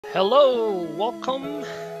Hello, welcome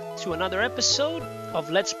to another episode of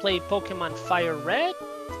Let's Play Pokemon FireRed,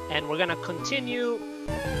 and we're gonna continue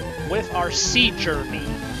with our sea journey.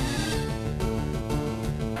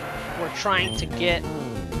 We're trying to get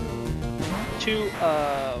to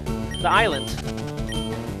the island.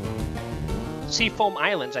 Seafoam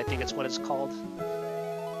Islands, I think it's what it's called.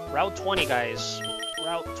 Route 20, guys.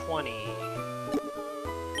 Route 20.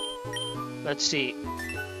 Let's see.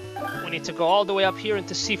 We need to go all the way up here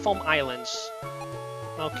into Seafoam Islands.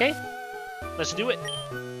 Okay, let's do it.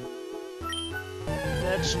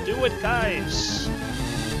 Let's do it, guys.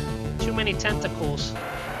 Too many tentacles.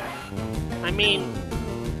 I mean,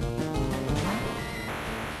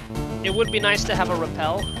 it would be nice to have a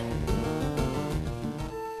repel.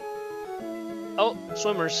 Oh,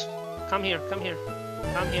 swimmers. Come here, come here.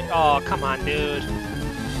 Come here. Oh, come on, dude.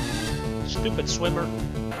 Stupid swimmer.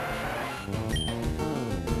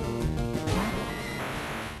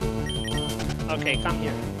 Okay, come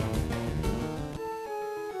here.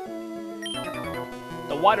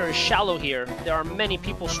 The water is shallow here. There are many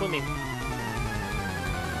people swimming.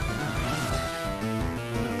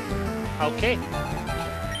 Okay.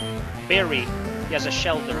 Berry. He has a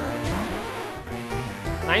shelter.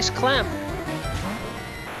 Nice clam.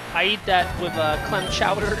 I eat that with clam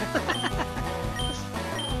chowder.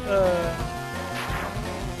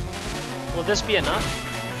 Will this be enough?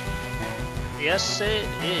 Yes, it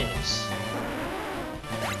is.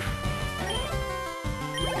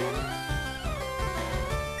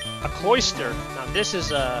 A cloister. Now this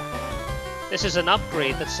is an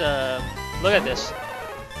upgrade. That's look at this.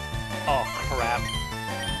 Oh crap.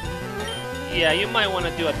 Yeah, you might want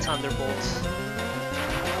to do a Thunderbolt.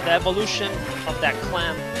 The evolution of that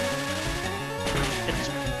clam.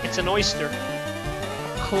 It's an oyster.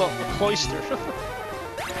 A cloister.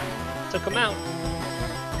 Took him out.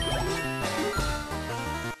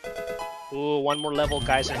 Ooh, one more level,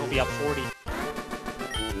 guys, and he'll be up 40.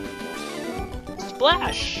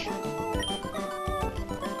 Splash!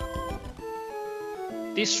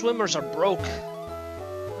 These swimmers are broke.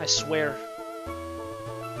 I swear.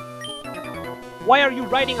 Why are you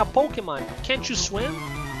riding a Pokemon? Can't you swim?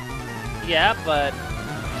 Yeah, but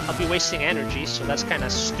I'll be wasting energy, so that's kind of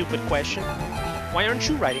a stupid question. Why aren't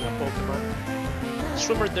you riding a Pokemon?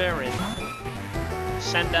 Swimmer Darren.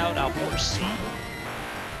 Send out a Horsey.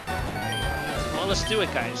 Well, let's do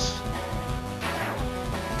it, guys.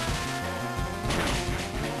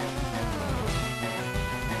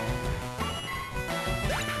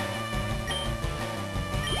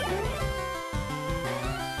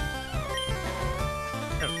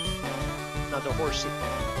 Another Horsey.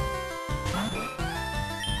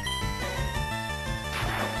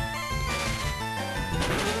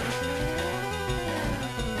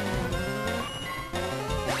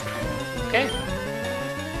 Okay.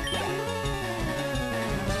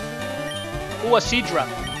 Ooh, a Seadra.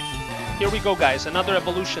 Here we go, guys. Another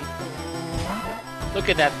evolution. Look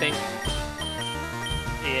at that thing.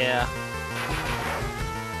 Yeah.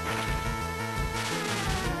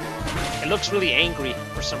 It looks really angry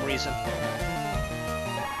for some reason.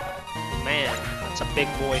 Man, that's a big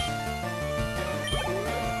boy.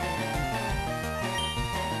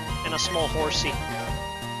 And a small Horsey.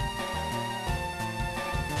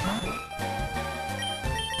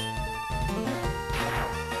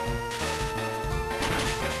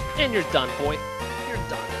 And you're done, boy. You're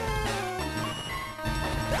done.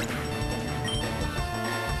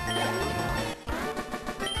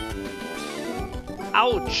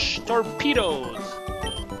 Ouch! Torpedoes!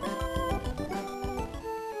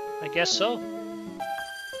 I guess so.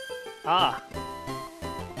 Ah.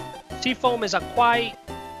 Seafoam is a quiet...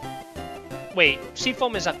 Wait,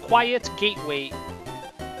 Seafoam is a quiet gateway.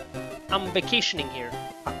 I'm vacationing here.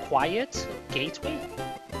 A quiet gateway?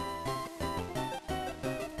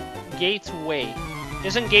 Gateway.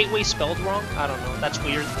 Isn't gateway spelled wrong? I don't know. That's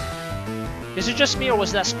weird. Is it just me or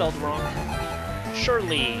was that spelled wrong?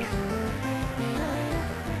 Surely.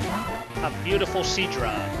 A beautiful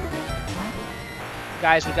Seadra.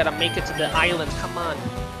 Guys, we gotta make it to the island. Come on.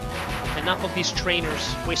 Enough of these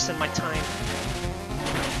trainers wasting my time.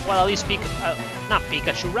 Well, at least not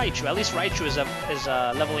Pikachu, Raichu. At least Raichu is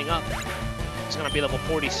leveling up. It's gonna be level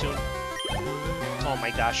 40 soon. Oh my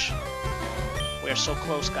gosh. We are so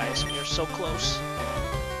close, guys. We are so close.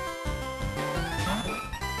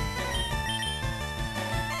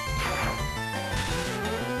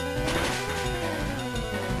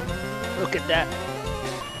 Look at that.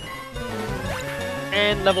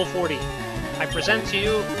 And level 40. I present to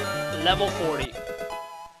you level 40.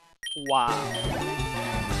 Wow.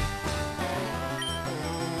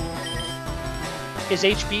 His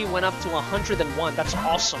HP went up to 101. That's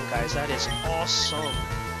awesome, guys. That is awesome.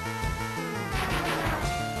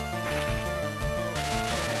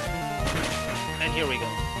 And here we go.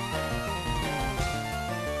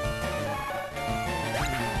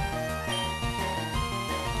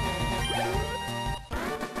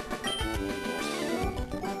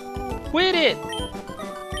 Quit it!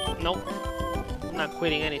 Nope. I'm not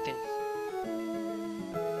quitting anything.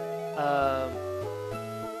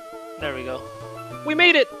 There we go. We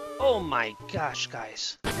made it! Oh my gosh,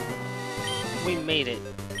 guys. We made it.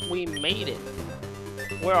 We made it.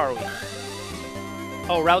 Where are we?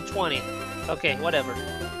 Oh, Route 20. Okay, whatever.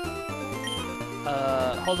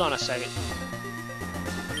 Hold on a second.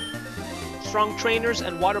 Strong trainers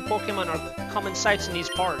and water Pokemon are common sights in these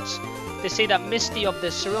parts. They say that Misty of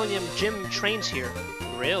the Cerulean Gym trains here.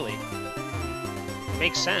 Really?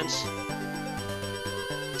 Makes sense.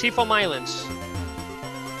 T-Foam Islands.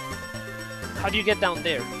 How do you get down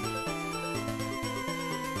there?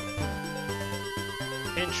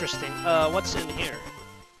 Interesting. What's in here?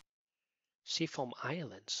 Seafoam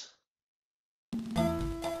Islands.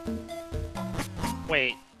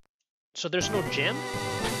 Wait. So there's no gym?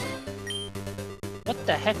 What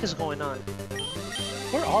the heck is going on?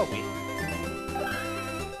 Where are we?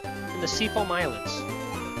 In the Seafoam Islands.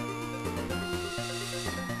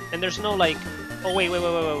 And there's no like... Oh, wait.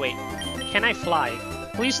 Can I fly?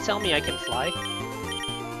 Please tell me I can fly.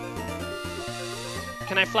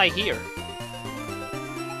 Can I fly here?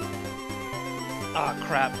 Ah, oh,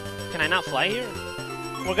 crap. Can I not fly here?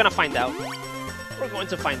 We're gonna find out. We're going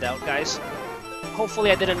to find out, guys.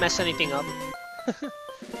 Hopefully I didn't mess anything up.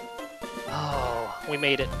 Oh, we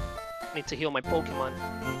made it. Need to heal my Pokemon.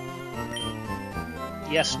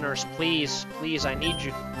 Yes, nurse, please. Please, I need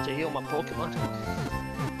you to heal my Pokemon.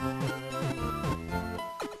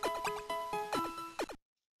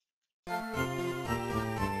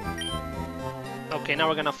 Okay, now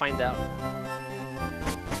we're gonna find out.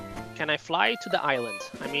 Can I fly to the island?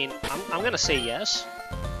 I mean, I'm gonna say yes.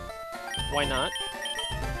 Why not?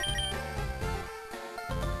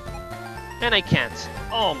 And I can't.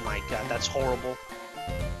 Oh my god, that's horrible.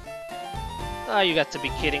 Ah, you got to be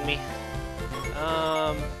kidding me.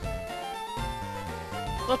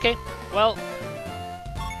 Okay, well,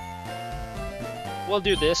 we'll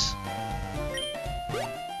do this.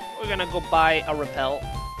 We're gonna go buy a repel.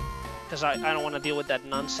 Because I don't want to deal with that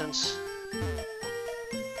nonsense.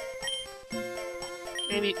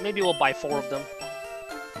 Maybe we'll buy 4 of them.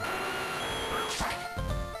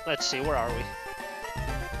 Let's see, where are we?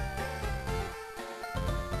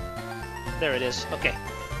 There it is, okay.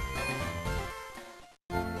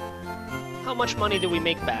 How much money do we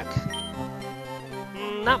make back?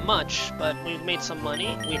 Not much, but we've made some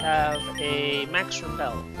money. We have a Max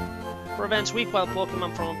Repel. Prevents weak wild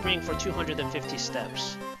Pokemon from appearing for 250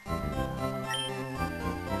 steps.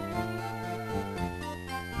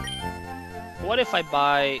 What if I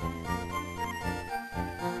buy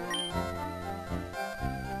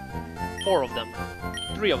 4 of them?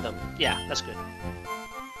 3 of them. Yeah, that's good.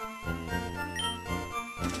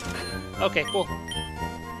 Okay, cool.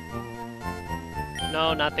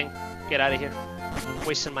 No, nothing. Get out of here.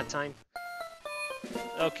 Wasting my time.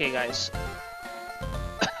 Okay, guys.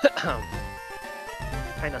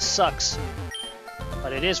 Kinda sucks.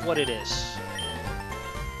 But it is what it is.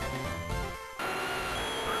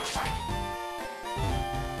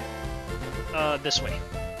 This way.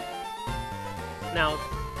 Now,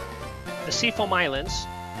 the Seafoam Islands,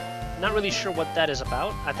 not really sure what that is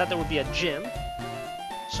about. I thought there would be a gym.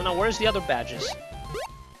 So now where's the other badges?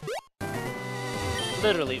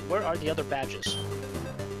 Literally, where are the other badges?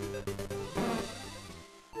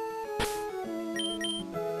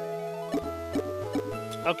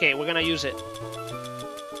 Okay, we're gonna use it.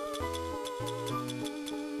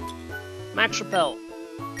 Max Repel.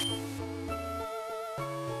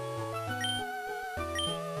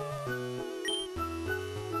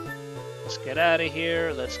 Let's get out of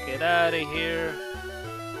here. Let's get out of here.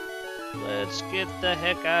 Let's get the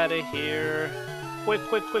heck out of here. Quick,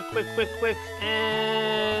 quick, quick, quick, quick, quick.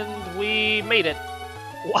 And we made it.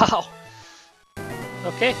 Wow.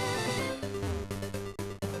 Okay.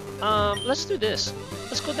 Let's do this.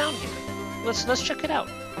 Let's go down here. Let's check it out.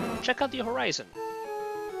 Check out the horizon.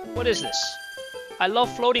 What is this? I love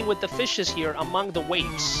floating with the fishes here among the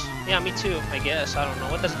waves. Yeah, me too, I guess. I don't know.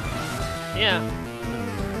 What does... Yeah.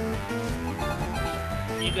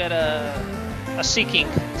 You got a Seeking.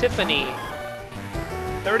 Tiffany.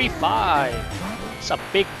 35. It's a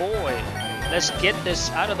big boy. Let's get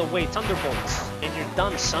this out of the way. Thunderbolt. And you're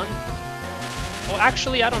done, son. Well,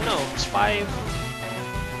 actually, I don't know. It's 5...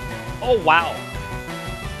 Oh, wow.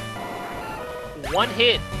 One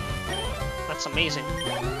hit. That's amazing.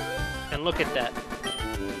 And look at that.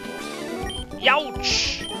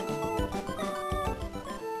 Youch!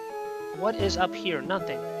 What is up here?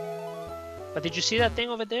 Nothing. But did you see that thing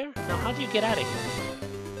over there? Now, how do you get out of here?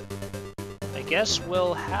 I guess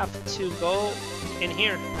we'll have to go in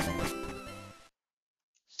here.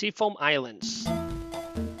 Seafoam Islands.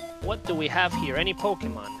 What do we have here? Any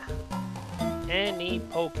Pokemon? Any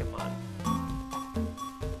Pokemon?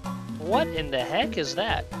 What in the heck is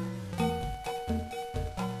that?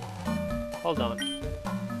 Hold on.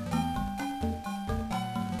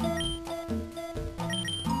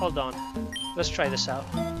 Hold on. Let's try this out.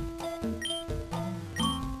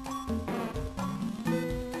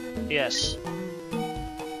 Yes.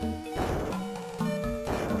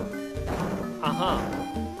 Uh-huh.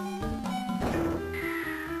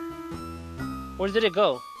 Where did it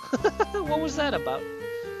go? What was that about?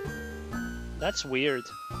 That's weird.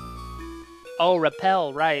 Oh,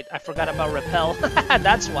 repel, right. I forgot about repel.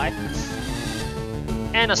 That's why.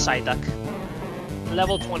 And a Psyduck.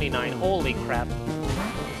 Level 29. Holy crap.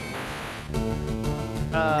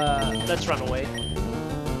 Let's run away.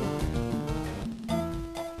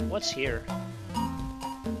 What's here?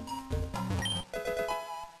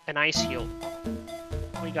 An Ice Heal.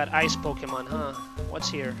 We got ice Pokemon, huh? What's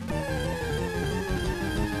here?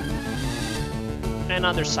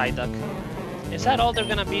 Another Psyduck. Is that all they're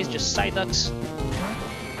gonna be? Is just Psyducks?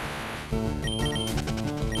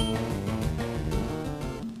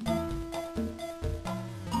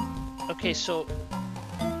 Okay, so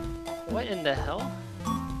what in the hell?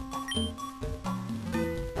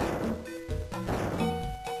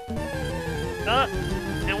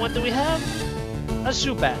 And what do we have? A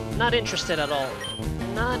Zubat. Not interested at all.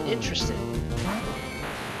 Not interested.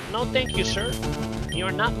 No thank you, sir.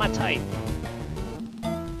 You're not my type.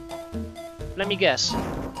 Let me guess.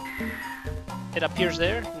 It appears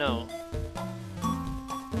there? No.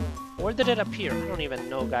 Where did it appear? I don't even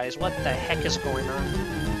know, guys. What the heck is going on?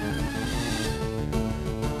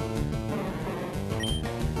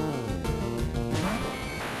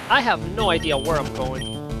 I have no idea where I'm going.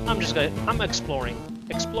 I'm exploring.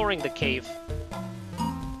 Exploring the cave.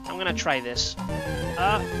 I'm gonna try this.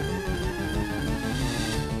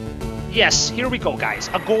 Yes, here we go, guys.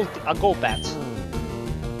 A Golbat.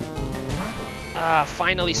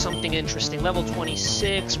 Finally something interesting. Level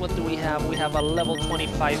 26. What do we have? We have a level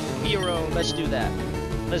 25 Hero. Let's do that.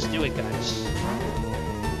 Let's do it, guys.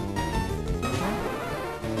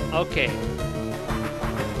 Okay.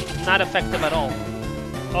 Not effective at all.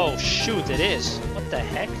 Oh, shoot, it is. What the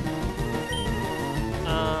heck?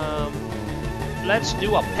 Let's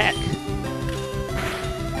do a peck.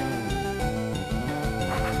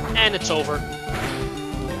 And it's over.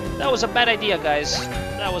 That was a bad idea, guys.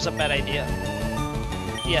 That was a bad idea.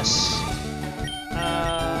 Yes.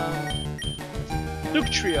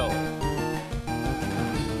 Dugtrio.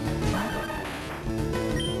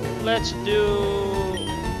 Let's do...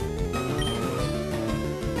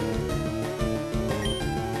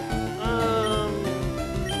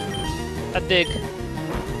 a dig.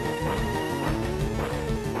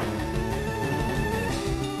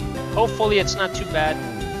 Hopefully it's not too bad.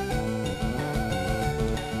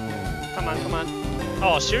 Come on, come on.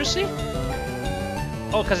 Oh, seriously?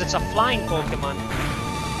 Oh, because it's a flying Pokemon.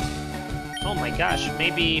 Oh my gosh,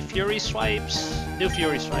 maybe Fury Swipes? Do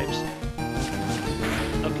Fury Swipes.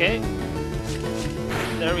 Okay.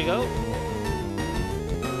 There we go.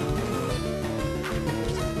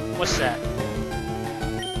 What's that?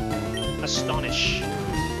 Astonish.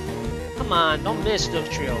 Come on, don't miss,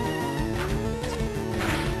 Dugtrio.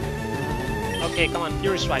 Okay, come on,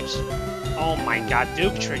 Fury Swipes. Oh my god,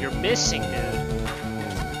 Dugtrio, you're missing, dude.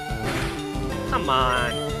 Come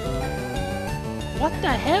on. What the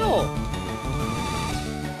hell?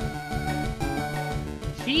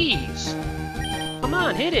 Jeez. Come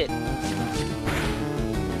on, hit it.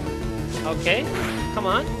 Okay, come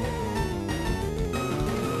on.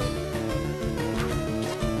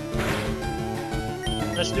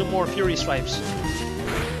 Let's do more Fury Swipes.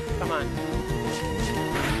 Come on.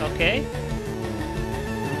 Okay.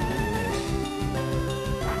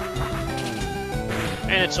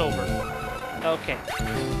 And it's over. Okay.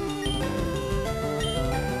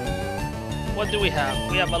 What do we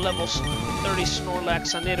have? We have a level 30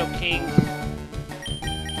 Snorlax, a Nidoking.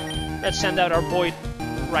 Let's send out our boy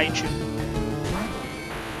Raichu.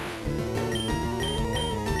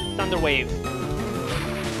 Thunder Wave.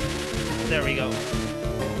 There we go.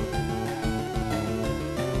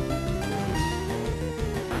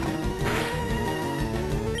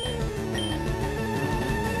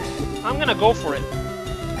 I'm gonna go for it.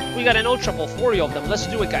 We got an ultra ball, 40 of them. Let's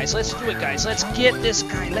do it, guys. Let's do it, guys. Let's get this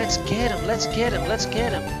guy. Let's get him. Let's get him. Let's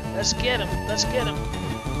get him. Let's get him. Let's get him.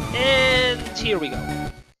 And here we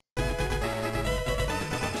go.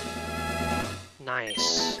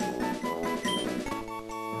 Nice.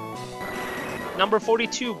 Number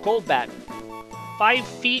 42, Golbat. 5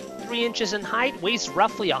 feet, 3 inches in height, weighs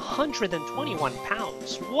roughly 121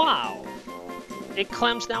 pounds. Wow. It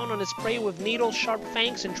clamps down on its prey with needle-sharp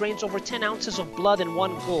fangs and drains over 10 ounces of blood in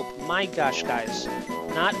one gulp. My gosh, guys.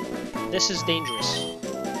 This is dangerous.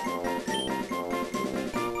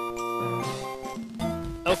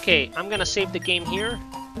 Okay, I'm gonna save the game here.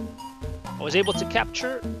 I was able to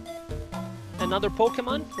capture another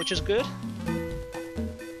Pokemon, which is good.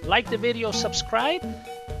 Like the video, subscribe.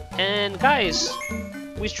 And guys,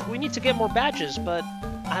 we need to get more badges, but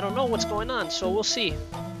I don't know what's going on, so we'll see.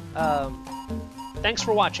 Thanks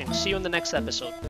for watching. See you in the next episode.